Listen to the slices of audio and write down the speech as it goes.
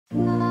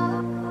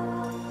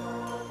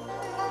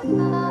I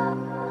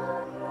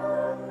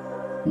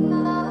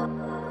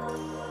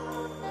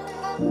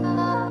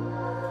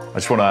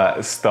just want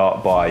to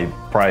start by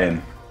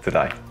praying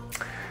today.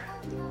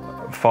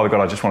 Father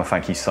God, I just want to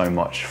thank you so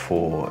much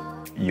for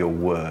your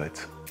word,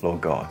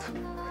 Lord God.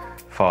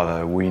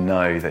 Father, we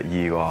know that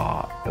you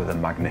are the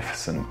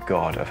magnificent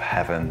God of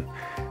heaven,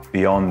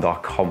 beyond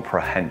our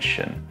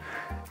comprehension.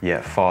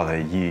 Yet, Father,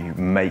 you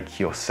make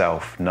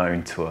yourself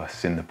known to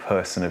us in the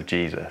person of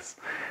Jesus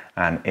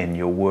and in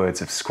your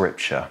words of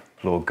Scripture,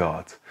 Lord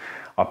God.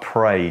 I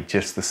pray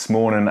just this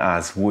morning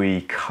as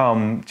we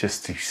come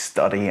just to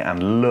study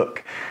and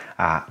look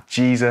at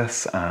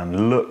Jesus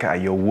and look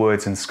at your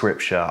words in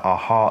Scripture, our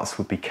hearts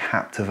would be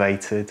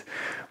captivated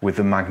with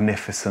the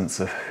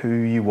magnificence of who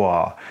you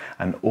are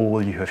and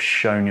all you have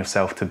shown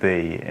yourself to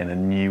be in a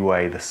new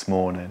way this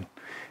morning.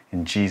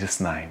 In Jesus'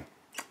 name,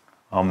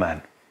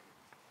 amen.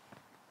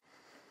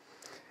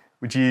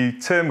 Would you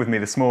turn with me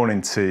this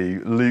morning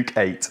to Luke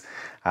 8,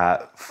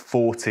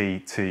 40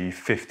 to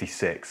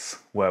 56,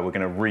 where we're going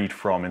to read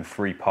from in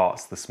three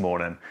parts this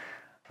morning.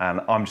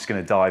 And I'm just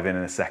going to dive in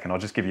a second. I'll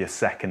just give you a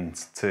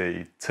second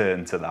to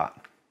turn to that.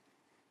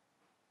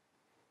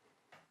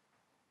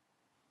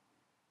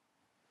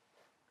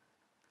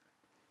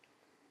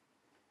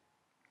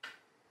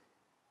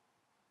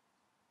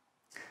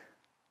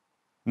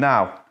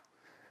 Now,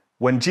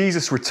 when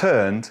Jesus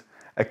returned,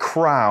 a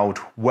crowd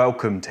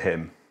welcomed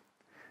him,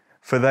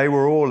 for they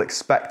were all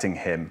expecting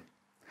him.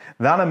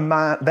 Then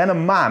a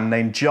man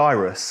named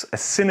Jairus, a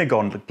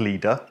synagogue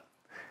leader.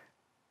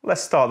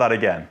 Let's start that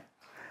again.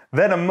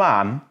 Then a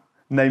man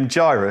named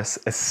Jairus,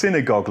 a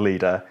synagogue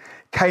leader,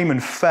 came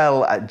and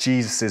fell at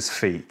Jesus'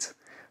 feet,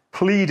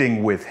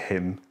 pleading with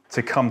him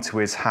to come to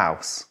his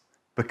house,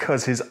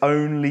 because his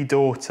only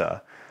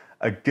daughter,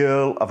 a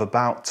girl of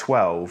about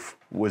 12,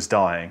 was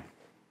dying.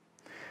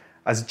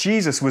 As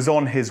Jesus was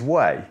on his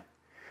way,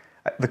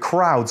 the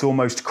crowds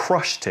almost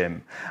crushed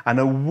him, and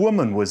a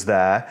woman was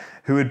there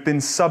who had been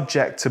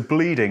subject to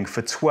bleeding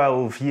for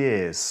 12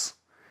 years,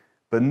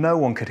 but no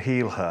one could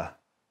heal her.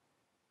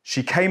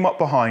 She came up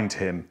behind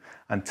him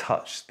and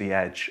touched the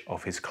edge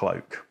of his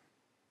cloak.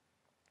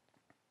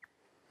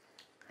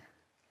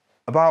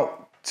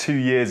 About 2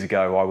 years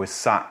ago, I was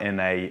sat in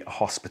a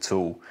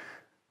hospital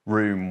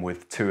room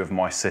with two of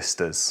my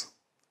sisters,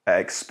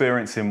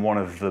 experiencing one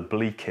of the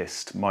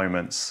bleakest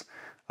moments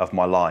of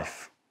my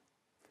life.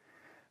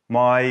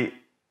 My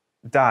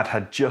dad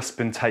had just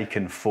been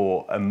taken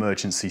for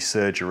emergency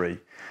surgery.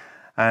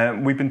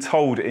 We've been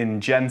told in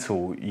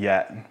gentle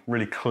yet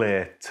really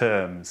clear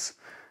terms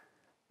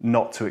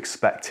not to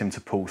expect him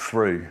to pull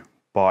through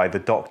by the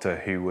doctor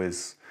who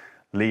was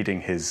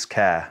leading his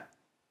care.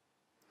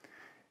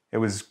 It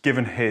was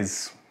given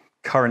his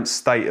current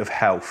state of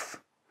health,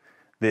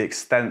 the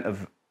extent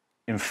of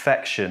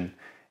infection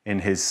in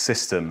his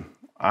system,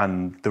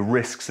 and the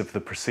risks of the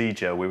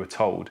procedure, we were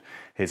told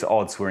his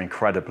odds were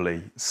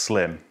incredibly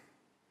slim.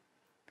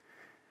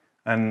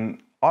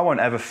 And I won't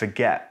ever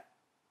forget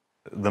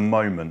the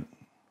moment,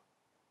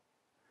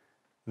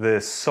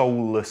 the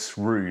soulless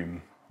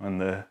room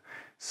and the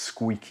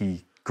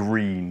squeaky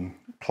green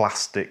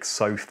plastic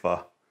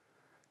sofa,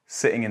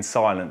 sitting in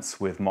silence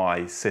with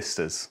my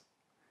sisters.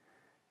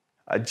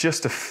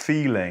 Just a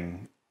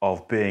feeling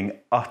of being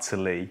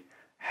utterly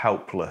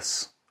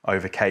helpless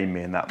overcame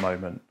me in that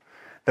moment.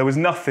 There was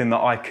nothing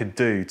that I could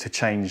do to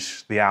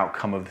change the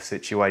outcome of the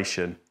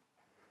situation.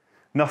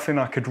 Nothing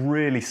I could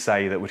really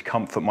say that would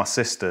comfort my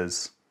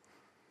sisters.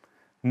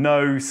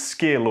 No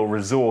skill or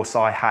resource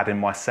I had in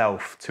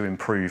myself to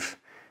improve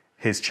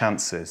his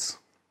chances.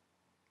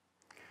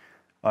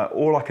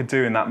 All I could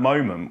do in that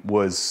moment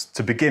was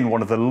to begin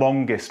one of the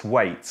longest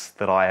waits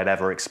that I had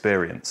ever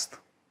experienced.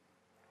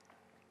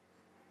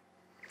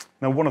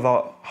 Now, one of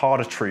the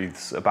harder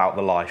truths about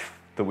the life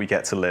that we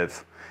get to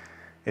live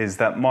is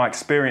that my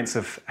experience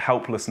of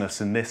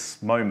helplessness in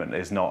this moment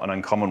is not an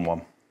uncommon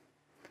one.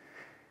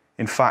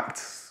 In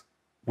fact,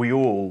 we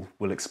all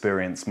will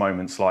experience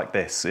moments like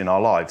this in our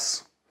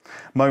lives.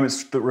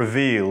 Moments that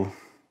reveal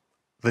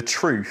the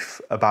truth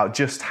about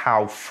just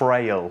how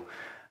frail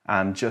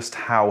and just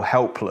how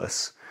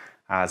helpless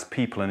as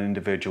people and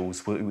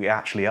individuals we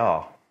actually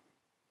are.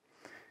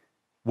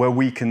 Where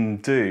we can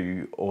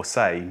do or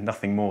say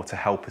nothing more to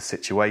help a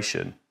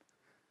situation.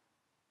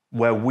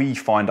 Where we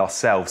find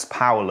ourselves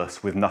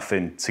powerless with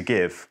nothing to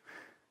give.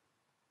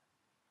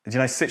 You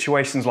know,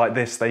 situations like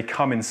this, they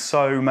come in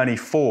so many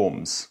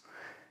forms.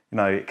 You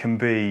know, it can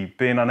be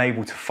being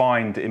unable to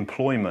find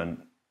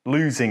employment,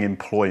 losing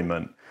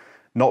employment,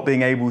 not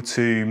being able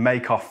to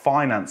make our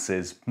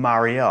finances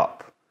marry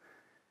up,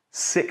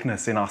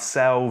 sickness in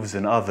ourselves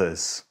and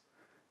others,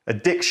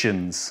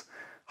 addictions,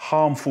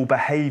 harmful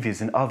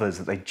behaviours in others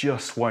that they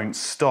just won't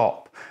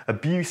stop,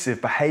 abusive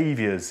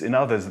behaviours in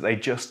others that they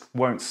just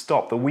won't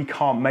stop, that we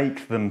can't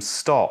make them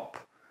stop,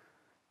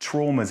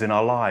 traumas in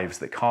our lives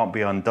that can't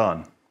be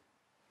undone.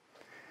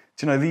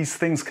 Do you know, these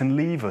things can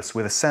leave us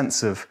with a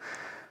sense of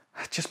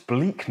just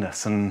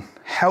bleakness and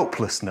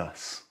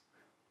helplessness.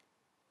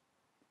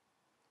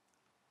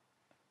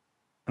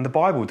 And the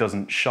Bible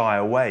doesn't shy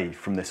away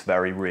from this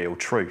very real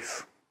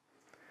truth.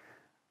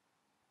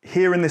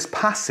 Here in this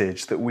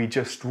passage that we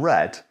just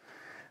read,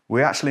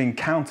 we actually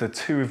encounter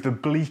two of the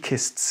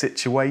bleakest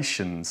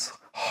situations,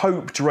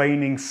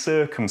 hope-draining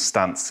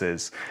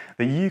circumstances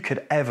that you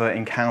could ever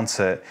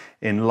encounter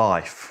in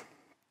life.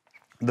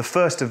 The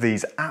first of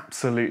these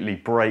absolutely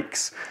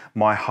breaks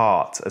my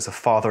heart as a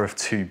father of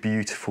two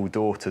beautiful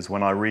daughters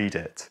when I read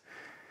it.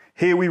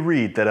 Here we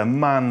read that a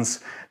man's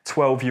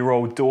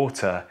 12-year-old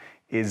daughter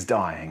is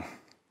dying.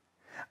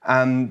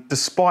 And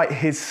despite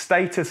his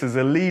status as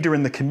a leader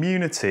in the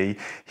community,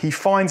 he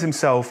finds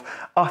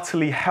himself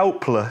utterly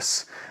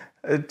helpless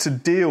to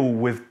deal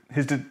with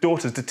his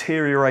daughter's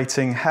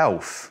deteriorating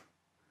health.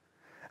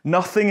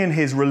 Nothing in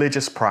his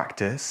religious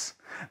practice,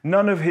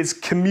 none of his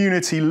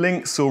community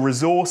links or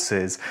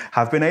resources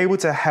have been able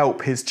to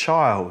help his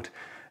child.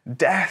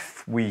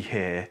 Death, we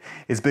hear,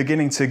 is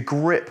beginning to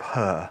grip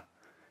her.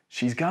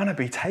 She's going to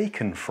be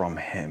taken from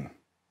him.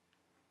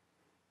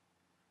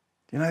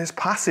 You know, this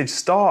passage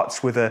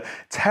starts with a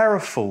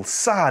terrible,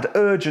 sad,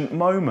 urgent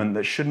moment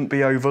that shouldn't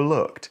be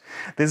overlooked.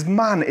 This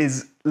man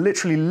is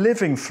literally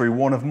living through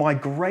one of my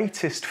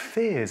greatest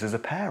fears as a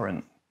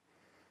parent.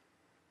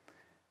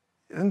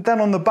 And then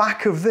on the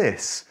back of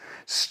this,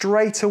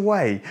 straight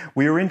away,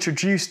 we are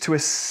introduced to a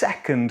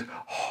second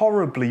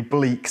horribly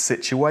bleak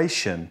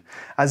situation.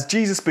 As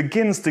Jesus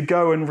begins to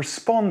go and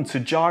respond to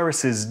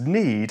Jairus'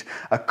 need,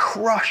 a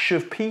crush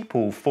of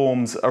people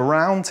forms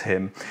around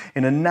him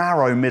in a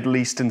narrow Middle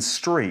Eastern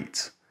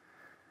street.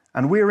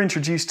 And we are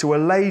introduced to a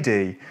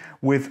lady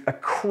with a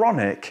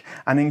chronic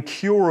and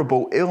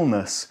incurable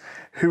illness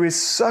who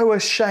is so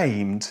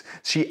ashamed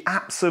she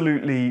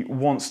absolutely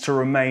wants to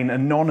remain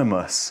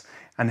anonymous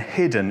and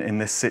hidden in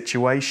this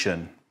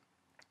situation.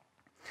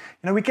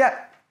 You know, we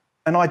get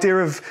an idea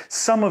of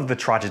some of the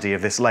tragedy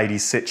of this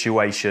lady's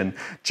situation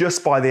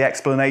just by the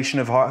explanation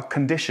of her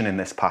condition in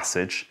this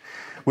passage.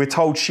 We're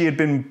told she had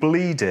been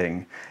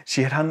bleeding.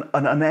 She had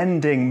an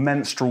unending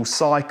menstrual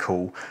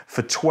cycle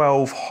for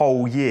 12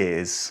 whole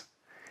years,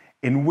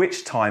 in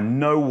which time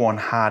no one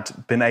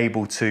had been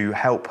able to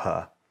help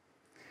her.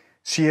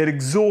 She had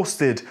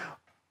exhausted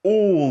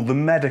all the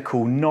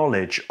medical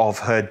knowledge of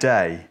her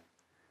day.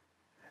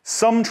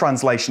 Some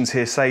translations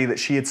here say that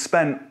she had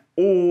spent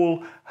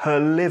all her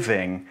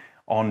living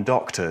on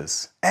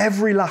doctors,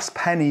 every last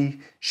penny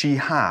she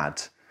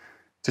had,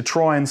 to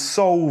try and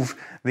solve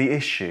the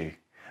issue,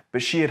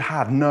 but she had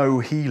had no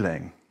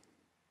healing.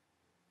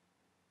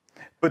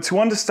 But to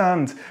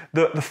understand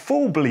the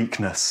full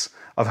bleakness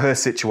of her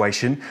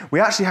situation, we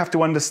actually have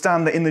to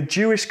understand that in the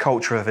Jewish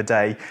culture of the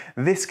day,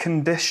 this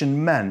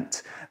condition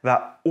meant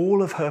that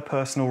all of her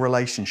personal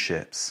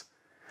relationships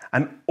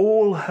and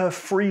all her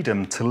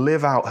freedom to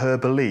live out her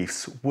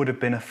beliefs would have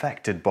been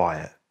affected by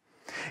it.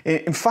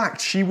 In fact,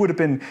 she would have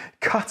been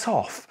cut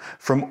off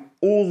from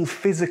all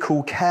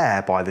physical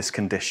care by this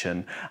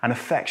condition and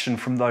affection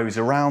from those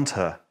around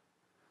her.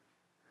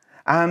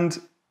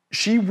 And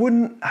she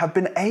wouldn't have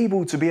been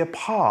able to be a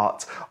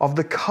part of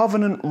the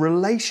covenant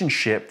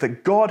relationship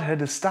that God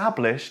had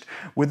established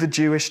with the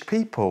Jewish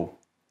people.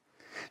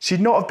 She'd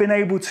not have been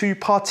able to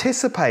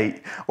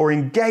participate or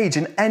engage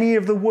in any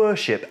of the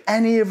worship,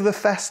 any of the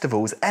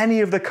festivals,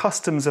 any of the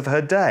customs of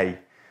her day.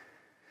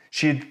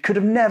 She could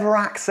have never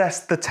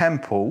accessed the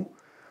temple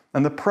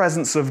and the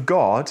presence of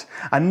God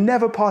and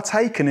never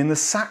partaken in the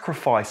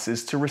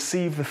sacrifices to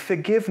receive the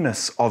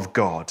forgiveness of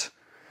God.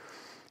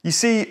 You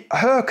see,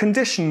 her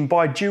condition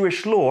by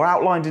Jewish law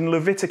outlined in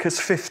Leviticus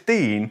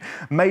 15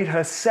 made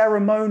her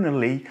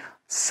ceremonially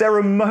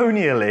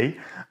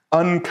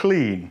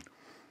unclean,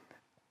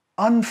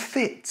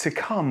 unfit to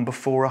come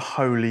before a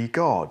holy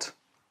God.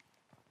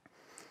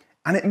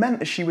 And it meant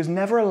that she was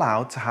never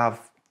allowed to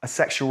have a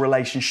sexual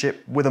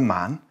relationship with a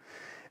man,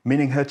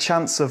 meaning her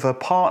chance of a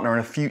partner and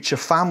a future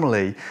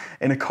family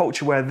in a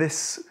culture where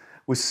this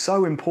was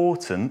so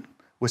important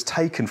was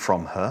taken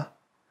from her.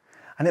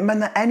 And it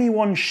meant that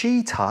anyone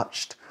she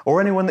touched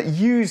or anyone that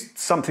used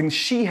something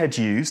she had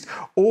used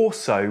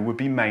also would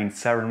be made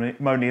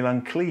ceremonially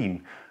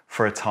unclean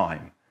for a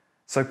time.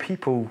 So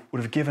people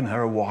would have given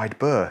her a wide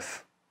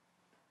berth.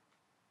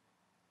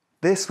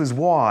 This was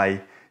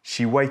why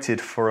she waited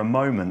for a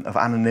moment of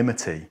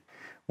anonymity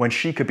when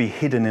she could be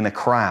hidden in a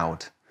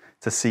crowd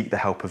to seek the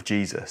help of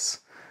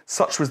Jesus.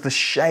 Such was the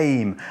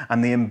shame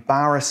and the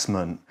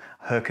embarrassment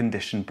her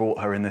condition brought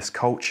her in this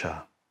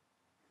culture.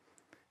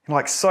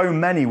 Like so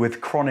many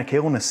with chronic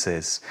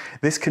illnesses,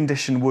 this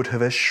condition would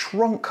have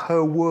shrunk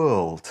her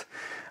world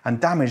and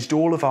damaged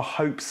all of her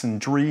hopes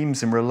and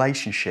dreams and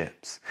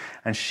relationships,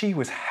 and she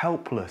was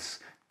helpless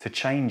to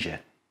change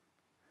it.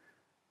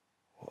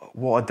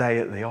 What a day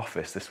at the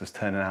office this was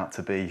turning out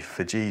to be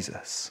for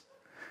Jesus.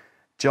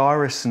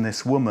 Jairus and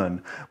this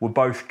woman were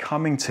both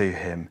coming to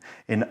him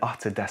in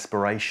utter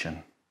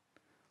desperation,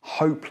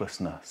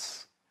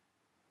 hopelessness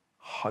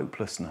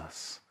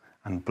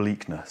and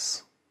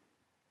bleakness.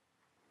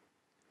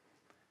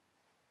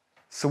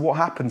 So what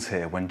happens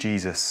here when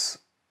Jesus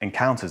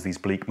encounters these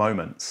bleak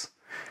moments,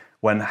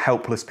 when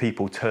helpless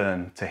people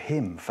turn to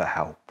him for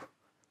help?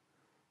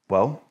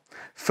 Well,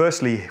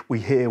 firstly, we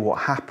hear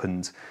what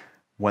happened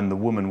when the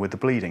woman with the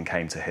bleeding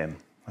came to him.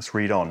 Let's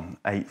read on,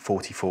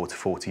 8:44 to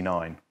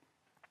 49.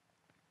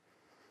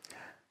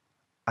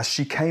 As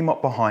she came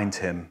up behind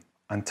him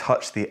and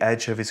touched the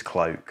edge of his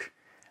cloak,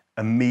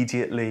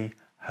 immediately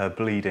her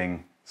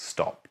bleeding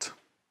stopped.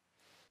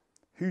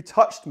 "Who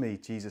touched me?"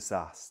 Jesus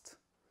asked.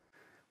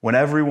 When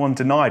everyone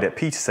denied it,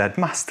 Peter said,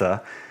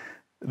 "Master,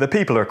 the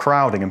people are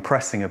crowding and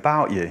pressing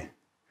about you."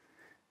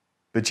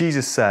 But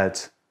Jesus said,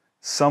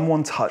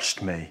 "Someone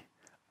touched me.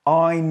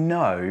 I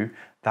know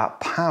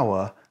that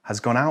power has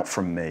gone out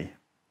from me."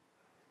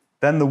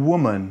 Then the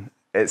woman,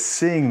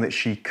 seeing that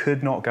she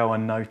could not go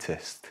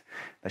unnoticed,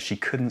 that she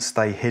couldn't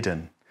stay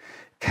hidden,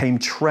 came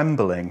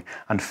trembling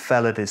and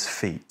fell at his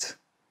feet.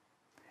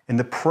 In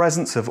the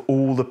presence of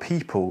all the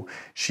people,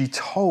 she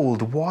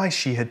told why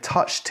she had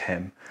touched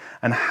him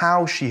and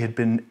how she had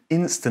been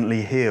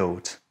instantly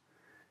healed.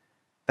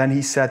 Then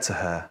he said to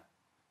her,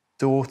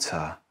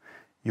 "Daughter,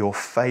 your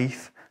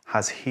faith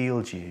has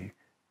healed you.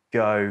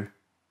 Go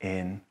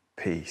in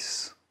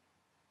peace."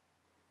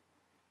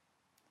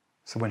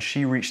 So when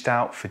she reached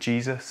out for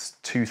Jesus,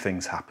 two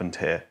things happened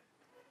here.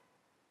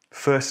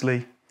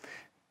 Firstly,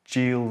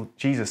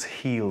 Jesus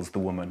heals the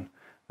woman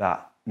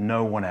that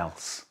no one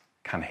else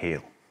can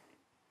heal.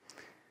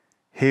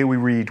 Here we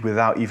read,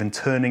 without even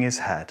turning his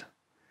head,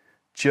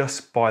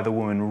 just by the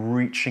woman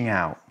reaching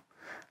out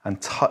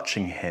and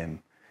touching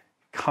him,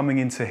 coming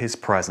into his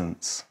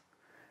presence,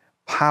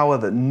 power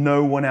that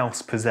no one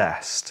else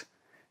possessed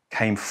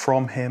came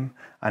from him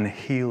and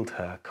healed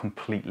her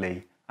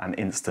completely and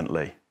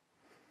instantly.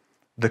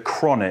 The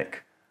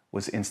chronic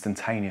was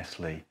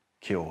instantaneously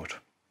cured.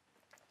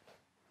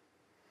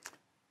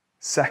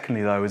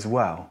 Secondly, though, as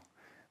well,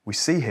 we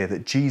see here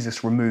that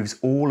Jesus removes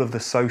all of the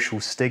social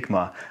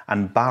stigma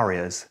and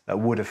barriers that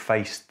would have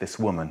faced this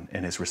woman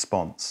in his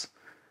response.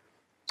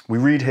 We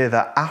read here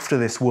that after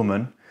this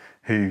woman,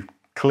 who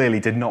clearly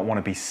did not want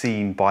to be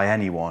seen by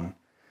anyone,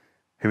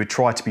 who had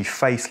tried to be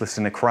faceless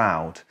in a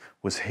crowd,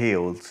 was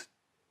healed,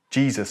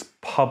 Jesus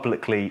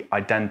publicly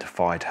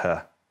identified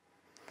her.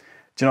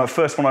 Do you know, at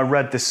first when I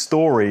read this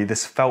story,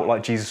 this felt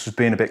like Jesus was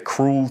being a bit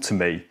cruel to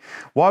me.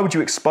 Why would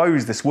you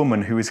expose this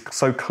woman who is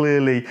so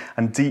clearly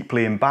and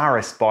deeply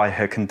embarrassed by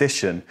her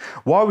condition?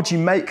 Why would you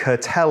make her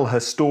tell her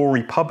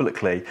story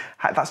publicly?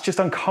 That's just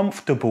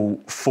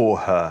uncomfortable for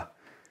her.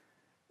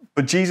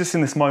 But Jesus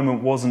in this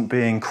moment wasn't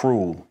being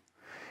cruel.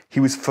 He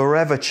was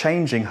forever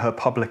changing her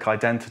public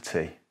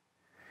identity.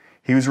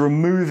 He was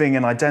removing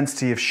an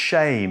identity of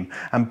shame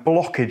and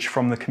blockage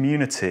from the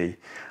community,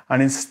 and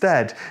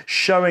instead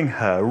showing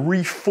her,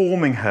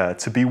 reforming her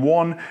to be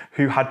one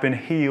who had been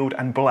healed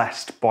and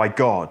blessed by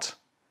God.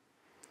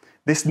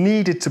 This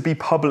needed to be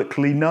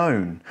publicly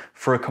known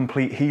for a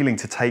complete healing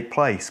to take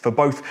place, for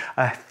both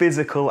a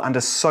physical and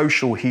a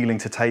social healing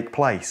to take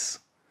place.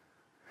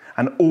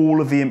 And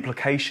all of the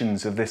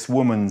implications of this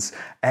woman's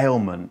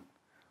ailment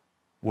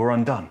were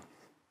undone.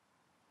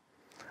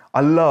 I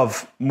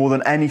love more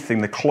than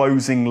anything the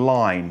closing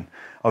line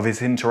of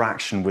his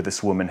interaction with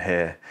this woman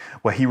here,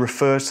 where he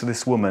refers to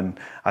this woman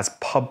as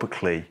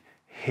publicly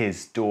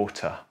his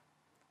daughter.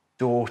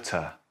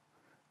 Daughter.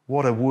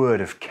 What a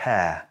word of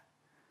care.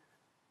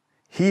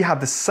 He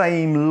had the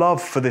same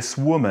love for this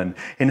woman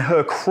in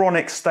her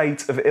chronic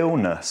state of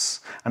illness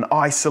and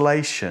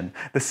isolation,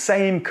 the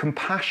same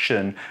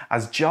compassion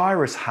as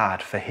Jairus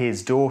had for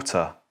his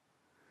daughter.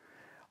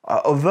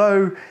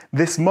 Although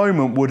this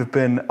moment would have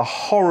been a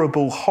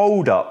horrible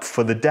hold-up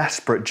for the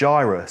desperate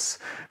Jairus,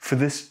 for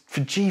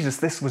Jesus,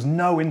 this was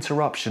no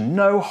interruption,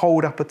 no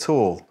hold-up at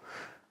all.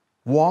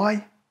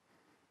 Why?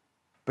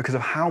 Because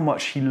of how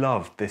much he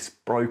loved this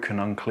broken,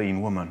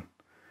 unclean woman.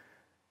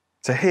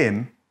 To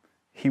him,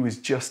 he was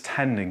just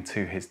tending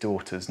to his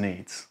daughter's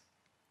needs.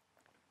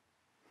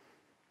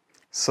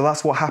 So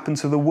that's what happened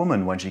to the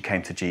woman when she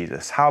came to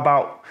Jesus. How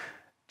about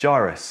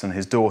Jairus and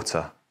his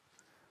daughter?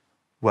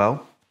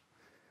 Well,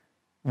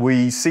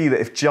 we see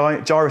that if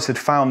Jairus had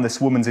found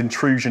this woman's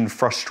intrusion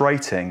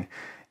frustrating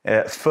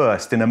at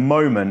first, in a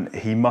moment,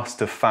 he must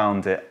have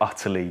found it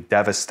utterly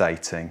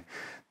devastating.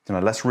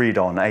 Let's read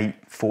on,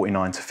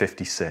 8:49 to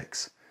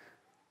 56.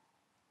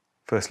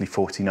 Firstly,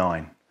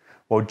 49.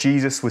 While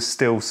Jesus was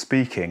still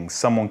speaking,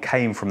 someone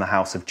came from the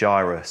house of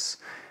Jairus,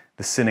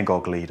 the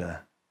synagogue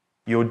leader.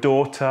 "Your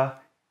daughter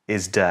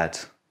is dead,"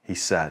 he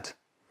said.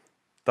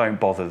 "Don't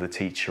bother the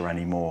teacher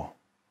anymore."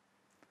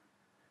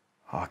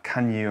 Oh,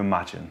 can you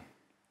imagine?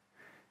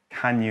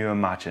 Can you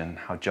imagine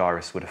how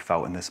Jairus would have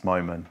felt in this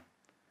moment?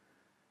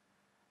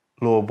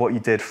 "Lord, what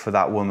you did for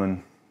that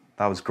woman,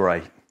 that was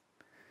great.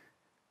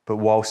 But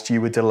whilst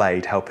you were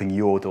delayed helping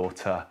your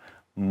daughter,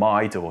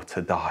 my daughter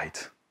died.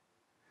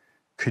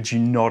 Could you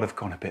not have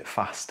gone a bit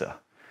faster?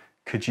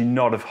 Could you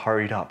not have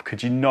hurried up?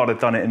 Could you not have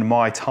done it in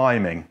my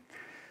timing?"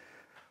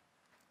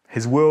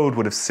 His world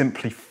would have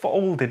simply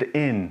folded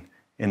in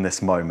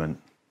this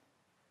moment.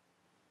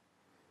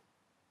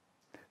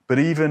 But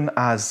even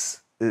as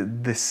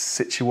this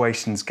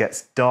situation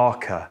gets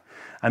darker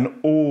and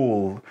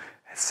all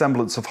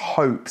semblance of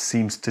hope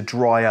seems to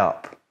dry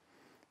up,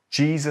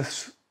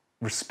 Jesus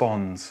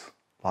responds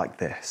like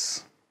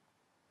this.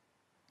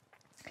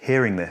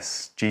 Hearing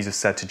this, Jesus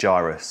said to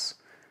Jairus,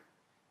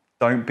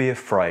 "Don't be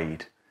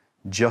afraid,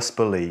 just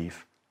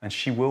believe, and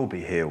she will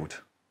be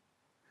healed."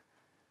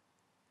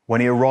 When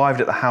he arrived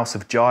at the house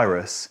of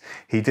Jairus,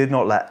 he did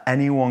not let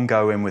anyone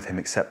go in with him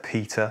except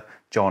Peter,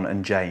 John,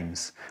 and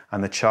James,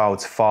 and the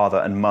child's father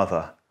and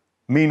mother.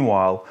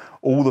 Meanwhile,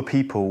 all the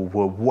people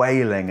were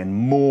wailing and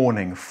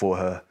mourning for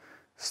her.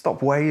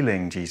 "Stop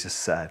wailing," Jesus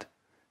said.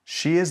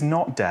 "She is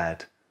not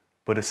dead,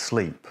 but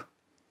asleep."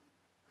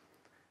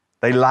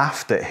 They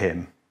laughed at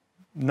him,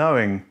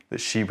 knowing that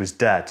she was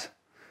dead.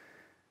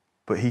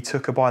 But he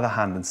took her by the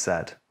hand and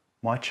said,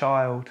 "My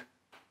child,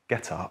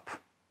 get up."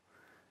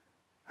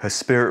 Her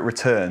spirit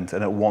returned,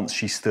 and at once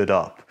she stood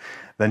up.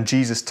 Then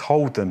Jesus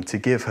told them to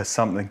give her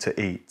something to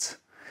eat.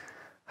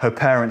 Her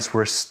parents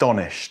were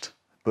astonished,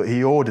 but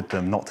he ordered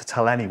them not to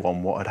tell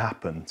anyone what had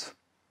happened.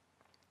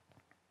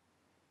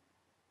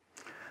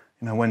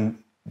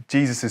 When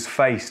Jesus is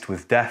faced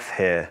with death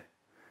here,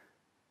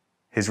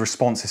 his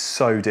response is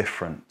so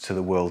different to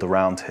the world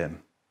around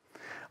him.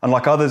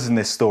 Unlike others in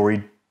this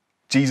story,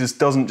 Jesus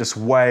doesn't just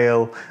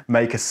wail,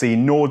 make a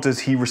scene, nor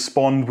does he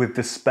respond with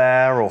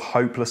despair or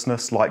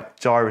hopelessness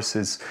like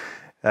Jairus'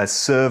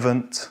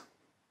 servant.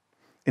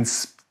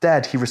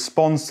 Instead, he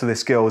responds to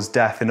this girl's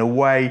death in a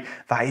way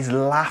that is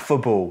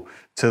laughable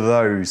to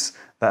those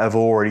that have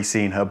already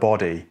seen her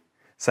body,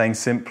 saying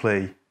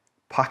simply,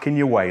 "Pack in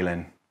your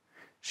wailing.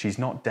 She's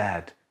not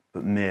dead,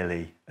 but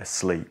merely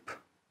asleep."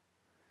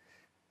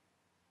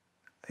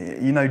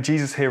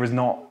 Jesus here is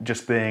not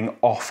just being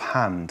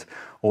offhand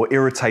or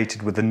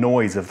irritated with the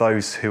noise of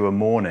those who are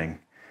mourning.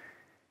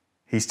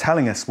 He's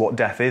telling us what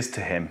death is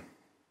to him.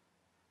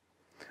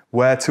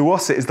 Where to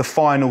us it is the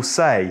final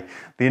say,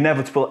 the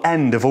inevitable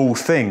end of all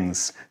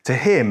things. To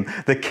him,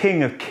 the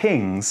King of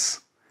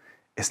Kings,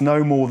 it's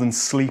no more than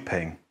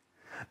sleeping.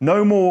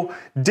 No more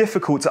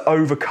difficult to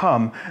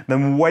overcome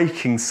than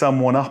waking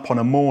someone up on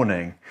a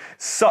morning.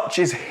 Such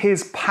is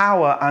his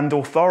power and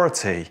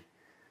authority.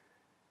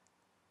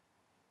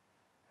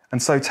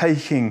 And so,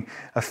 taking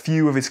a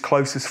few of his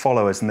closest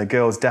followers and the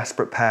girl's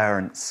desperate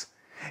parents,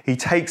 he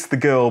takes the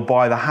girl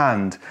by the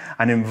hand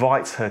and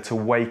invites her to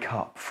wake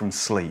up from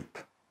sleep.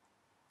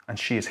 And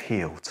she is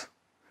healed.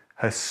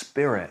 Her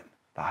spirit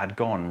that had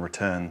gone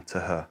returned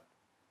to her.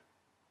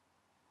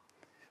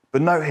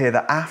 But note here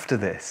that after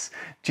this,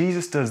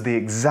 Jesus does the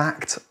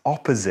exact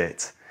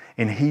opposite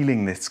in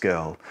healing this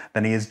girl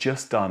than he has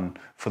just done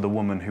for the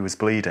woman who was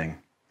bleeding.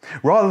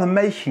 Rather than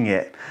making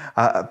it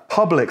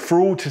public for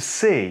all to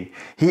see,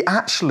 he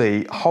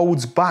actually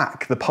holds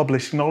back the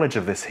published knowledge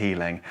of this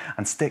healing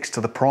and sticks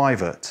to the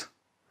private.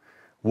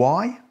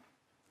 Why?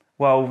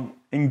 Well,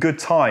 in good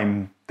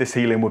time, this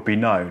healing would be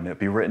known. It would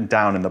be written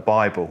down in the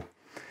Bible.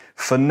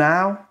 For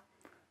now,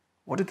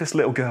 what did this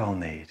little girl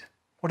need?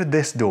 What did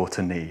this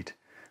daughter need?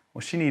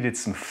 Well, she needed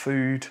some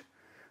food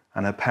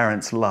and her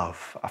parents'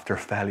 love after a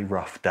fairly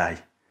rough day.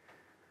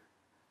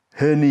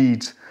 Her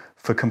needs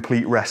for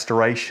complete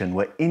restoration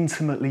were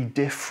intimately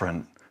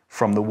different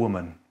from the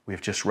woman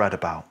we've just read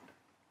about.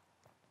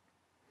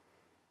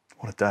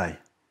 What a day.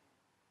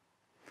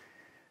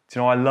 Do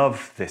you know, I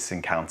love this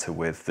encounter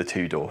with the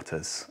two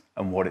daughters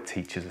and what it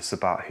teaches us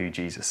about who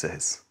Jesus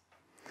is.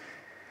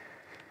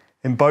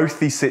 In both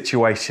these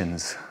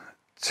situations,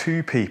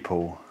 two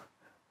people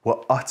were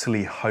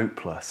utterly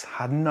hopeless,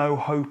 had no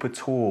hope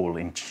at all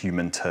in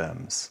human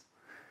terms.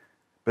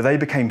 But they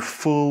became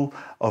full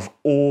of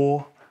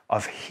awe,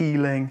 of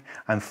healing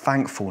and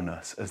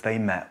thankfulness as they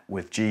met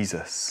with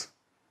Jesus.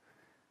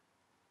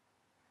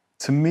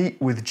 To meet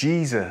with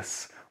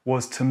Jesus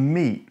was to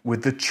meet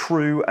with the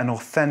true and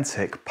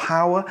authentic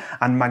power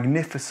and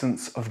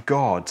magnificence of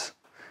God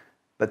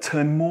that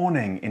turned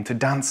mourning into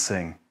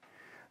dancing,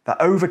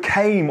 that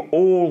overcame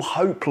all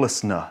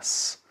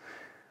hopelessness,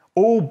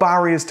 all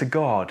barriers to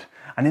God,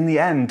 and in the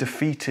end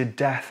defeated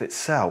death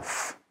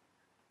itself.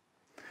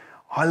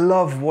 I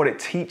love what it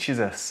teaches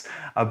us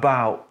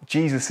about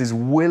Jesus'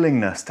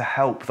 willingness to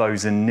help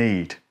those in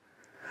need.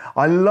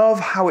 I love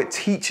how it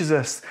teaches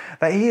us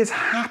that he is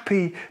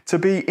happy to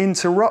be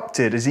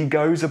interrupted as he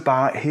goes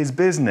about his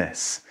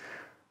business.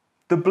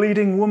 The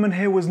bleeding woman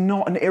here was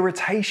not an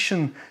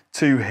irritation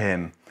to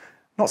him,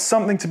 not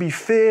something to be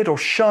feared or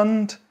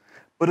shunned,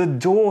 but a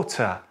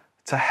daughter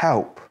to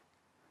help.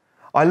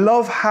 I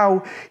love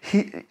how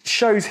he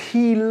shows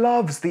he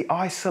loves the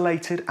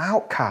isolated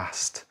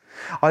outcast.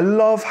 I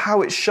love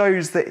how it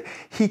shows that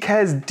he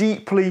cares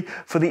deeply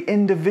for the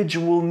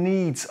individual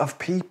needs of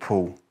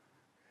people.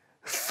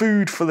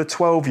 Food for the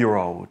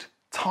 12-year-old,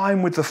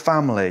 time with the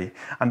family,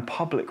 and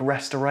public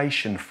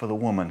restoration for the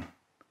woman.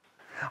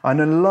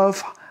 And I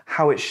love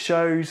how it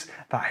shows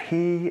that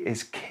he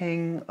is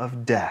King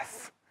of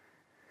death,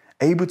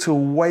 able to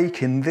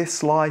awake in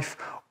this life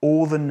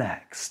or the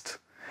next,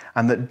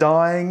 and that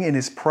dying in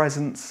his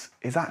presence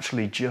is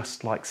actually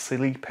just like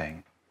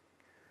sleeping.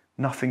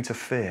 Nothing to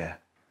fear.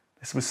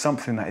 This was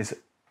something that his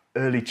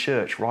early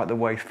church, right the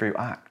way through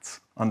Acts,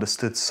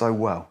 understood so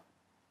well.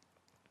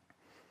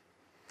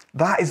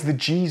 That is the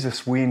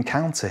Jesus we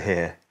encounter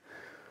here.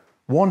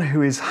 one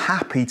who is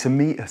happy to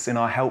meet us in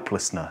our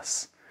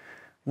helplessness,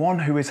 one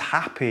who is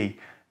happy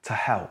to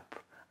help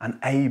and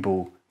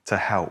able to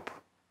help.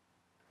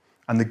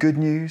 And the good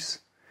news,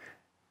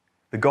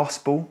 the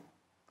gospel,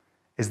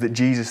 is that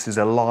Jesus is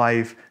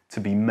alive to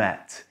be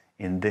met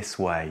in this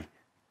way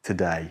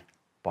today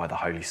by the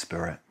Holy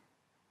Spirit.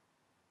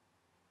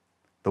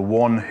 The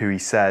one who he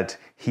said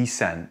he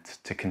sent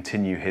to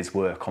continue his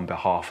work on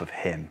behalf of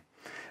him.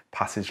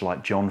 Passage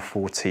like John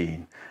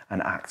 14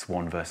 and Acts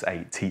 1 verse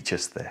 8 teach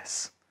us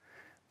this,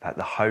 that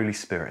the Holy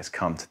Spirit has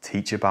come to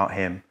teach about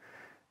him,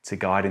 to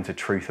guide into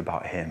truth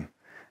about him,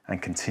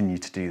 and continue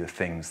to do the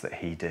things that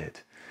he did.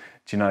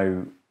 Do you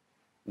know,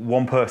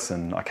 one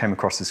person, I came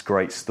across this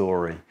great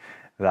story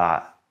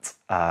that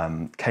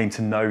came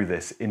to know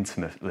this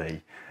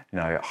intimately,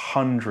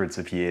 hundreds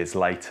of years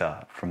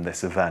later from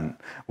this event,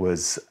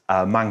 was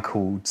a man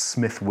called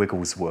Smith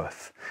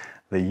Wigglesworth,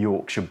 the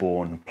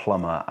Yorkshire-born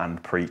plumber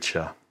and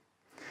preacher.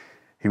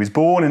 He was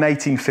born in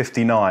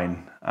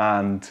 1859,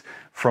 and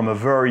from a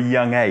very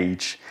young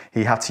age,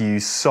 he had to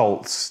use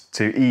salts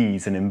to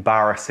ease an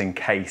embarrassing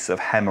case of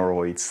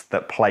hemorrhoids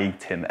that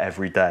plagued him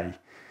every day.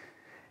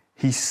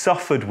 He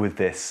suffered with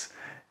this,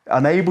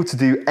 unable to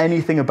do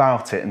anything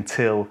about it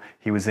until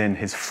he was in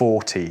his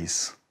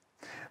 40s.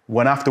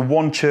 When after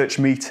one church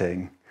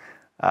meeting,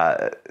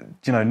 not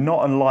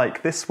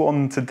unlike this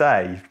one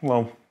today,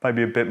 well,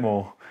 maybe a bit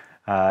more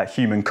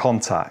human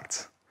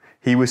contact,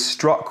 he was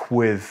struck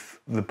with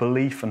the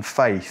belief and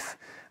faith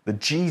that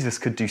Jesus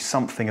could do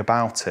something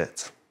about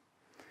it.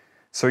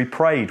 So he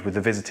prayed with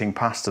the visiting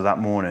pastor that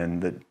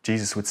morning that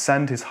Jesus would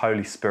send his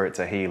Holy Spirit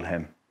to heal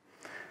him.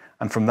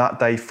 And from that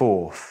day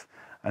forth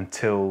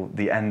until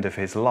the end of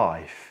his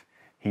life,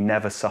 he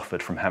never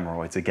suffered from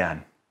hemorrhoids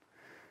again.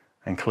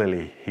 And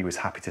clearly he was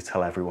happy to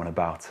tell everyone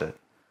about it.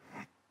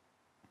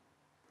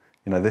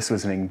 This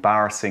was an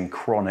embarrassing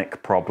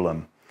chronic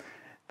problem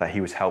that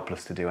he was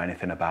helpless to do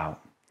anything about,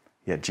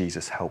 yet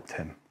Jesus helped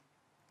him.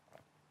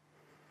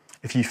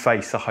 If you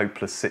face a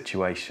hopeless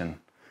situation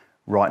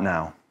right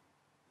now,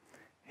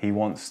 he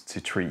wants to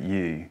treat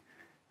you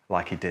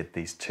like he did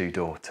these two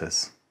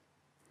daughters.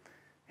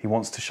 He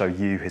wants to show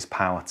you his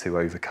power to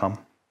overcome,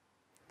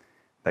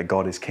 that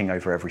God is king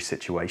over every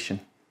situation,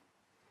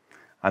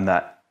 and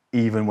that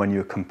even when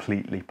you're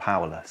completely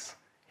powerless,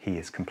 he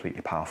is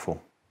completely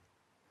powerful.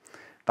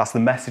 That's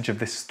the message of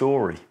this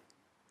story.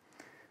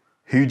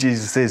 Who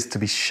Jesus is to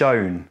be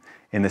shown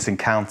in this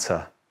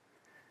encounter,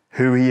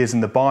 who he is in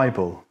the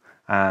Bible,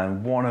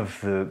 and one of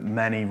the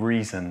many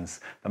reasons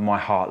that my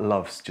heart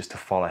loves just to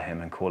follow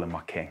him and call him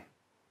my king.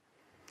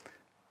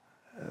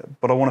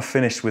 But I want to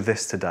finish with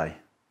this today.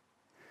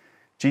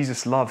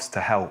 Jesus loves to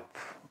help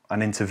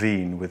and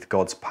intervene with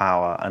God's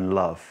power and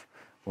love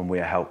when we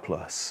are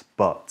helpless.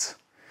 But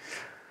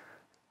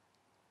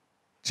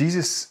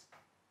Jesus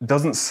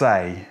doesn't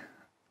say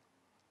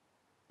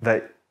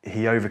that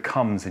he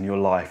overcomes in your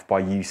life by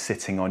you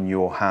sitting on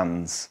your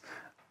hands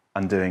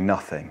and doing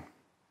nothing.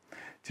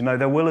 Do you know,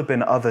 there will have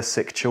been other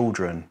sick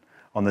children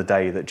on the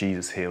day that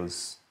Jesus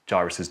heals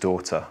Jairus'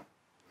 daughter,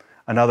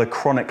 and other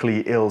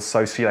chronically ill,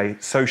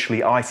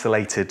 socially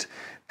isolated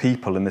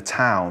people in the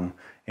town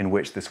in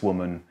which this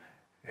woman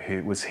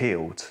who was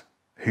healed,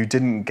 who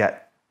didn't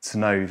get to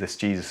know this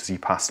Jesus as he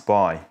passed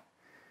by.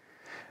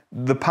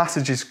 The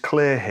passage is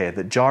clear here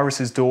that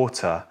Jairus'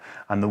 daughter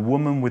and the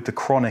woman with the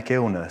chronic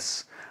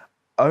illness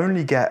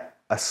only get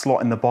a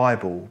slot in the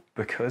Bible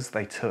because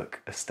they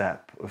took a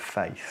step of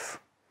faith.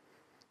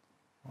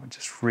 I'll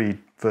just read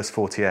verse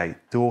 48.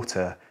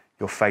 Daughter,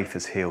 your faith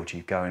has healed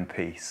you. Go in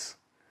peace.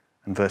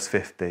 And verse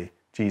 50,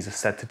 Jesus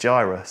said to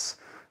Jairus,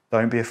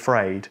 don't be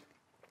afraid,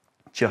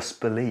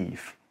 just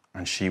believe,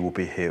 and she will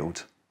be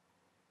healed.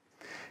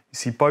 You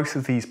see, both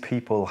of these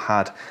people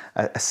had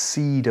a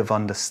seed of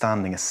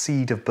understanding, a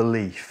seed of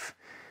belief.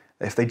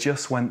 If they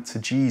just went to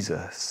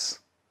Jesus,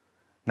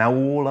 now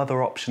all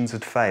other options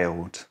had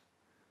failed,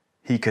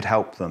 he could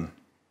help them.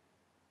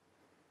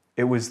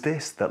 It was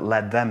this that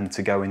led them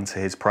to go into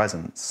his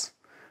presence,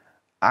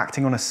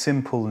 acting on a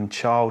simple and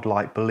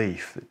childlike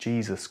belief that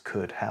Jesus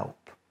could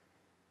help.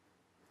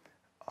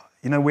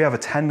 We have a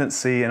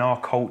tendency in our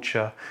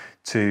culture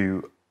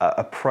to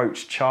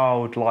approach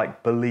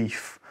childlike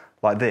belief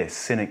like this,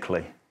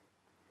 cynically.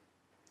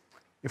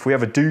 If we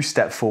ever do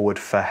step forward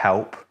for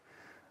help,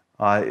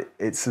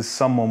 it's as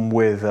someone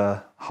with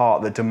a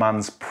heart that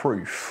demands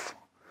proof,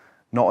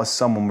 not as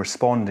someone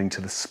responding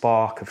to the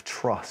spark of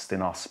trust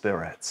in our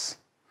spirits.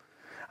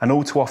 And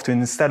all too often,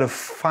 instead of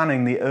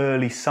fanning the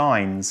early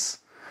signs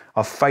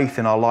of faith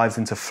in our lives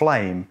into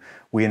flame,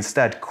 we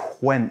instead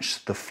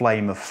quench the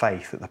flame of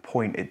faith at the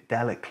point it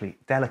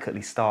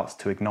delicately starts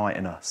to ignite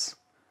in us.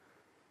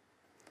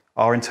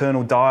 Our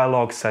internal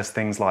dialogue says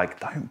things like,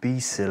 don't be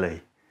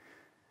silly.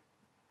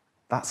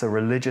 That's a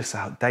religious,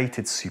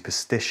 outdated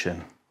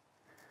superstition.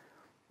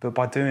 But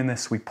by doing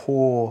this, we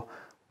pour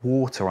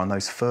water on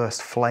those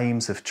first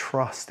flames of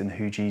trust in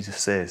who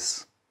Jesus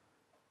is.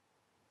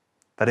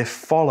 That if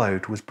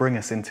followed would bring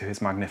us into his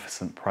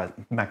magnificent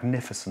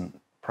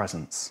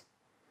presence.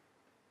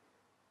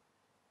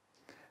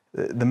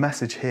 The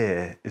message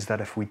here is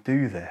that if we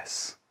do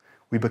this,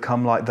 we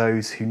become like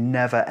those who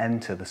never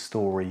enter the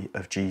story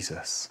of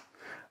Jesus,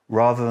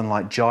 rather than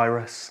like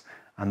Jairus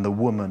and the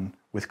woman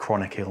with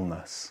chronic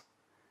illness.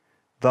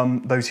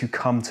 Those who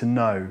come to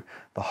know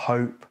the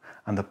hope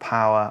and the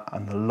power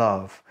and the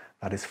love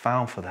that is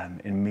found for them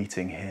in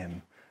meeting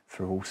him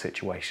through all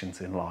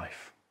situations in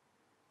life.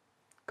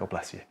 God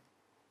bless you.